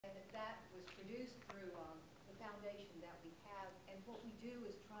And what we do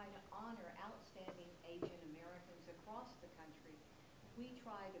is try to honor outstanding Asian Americans across the country. We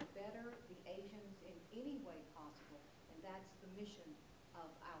try to better the Asians in any way possible, and that's the mission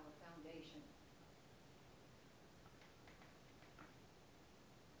of our foundation.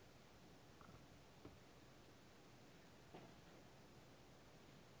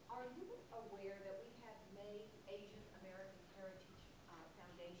 Are you aware that we have May Asian American Heritage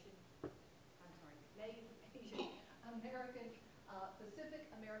Foundation? I'm sorry, May Asian American Pacific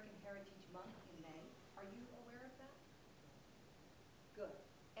American Heritage Month in May. Are you aware of that? Good.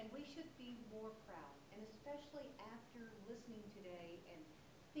 And we should be more proud, and especially after listening today and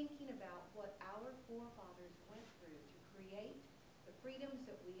thinking about what our forefathers went through to create the freedoms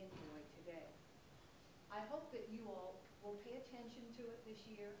that we enjoy today. I hope that you all will pay attention to it this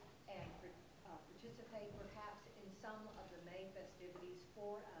year and participate perhaps in some of the May festivities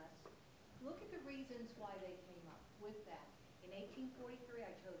for us. Look at the reasons why they came up with that. In 1843,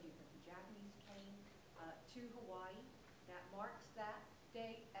 I told you that the Japanese came to Hawaii. That marks that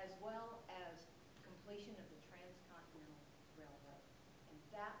date, as well as completion of the Transcontinental Railroad. And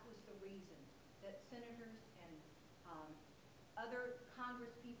that was the reason that senators and other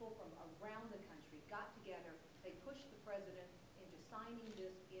Congress people from around the country got together. They pushed the president into signing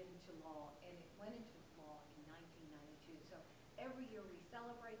this into law, and it went into law in 1992. So every year we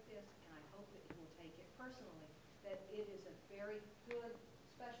celebrate this, and I hope that you will take it personally, that it is a very good,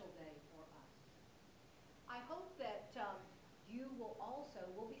 special day for us. I hope that you will also,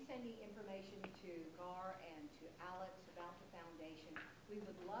 we'll be sending information to Gar and to Alex about the foundation. We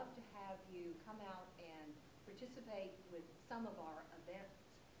would love to have you come out and participate with some of our events.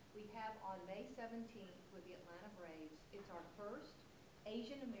 We have on May 17th with the Atlanta Braves, it's our first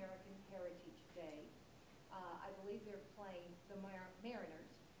Asian American Heritage Day. I believe they're playing the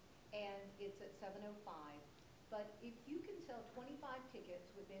Mariners, and it's at 7:05. But if you can sell 25 tickets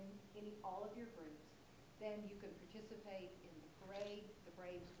within all of your groups, then you can participate in the parade. The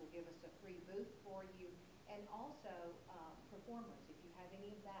Braves will give us a free booth for you, and also performers. If you have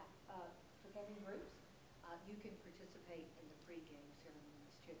any of that performing groups, you can participate in the pregame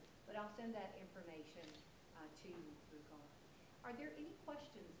ceremonies too. But I'll send that information to you through Gar. Are there any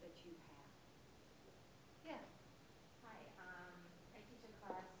questions that you have? Yeah. Hi, I teach a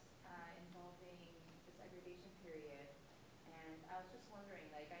class involving the segregation period, and I was just wondering,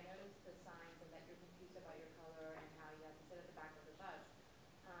 like, I noticed the signs and that you're confused about your color and how you have to sit at the back of the bus.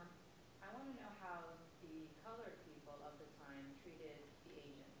 I want to know how the colored people of the time treated the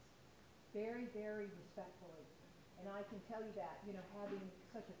Asians. Very, very respectfully. And I can tell you that, you know, having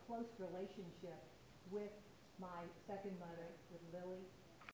such a close relationship with my second mother, with Lily,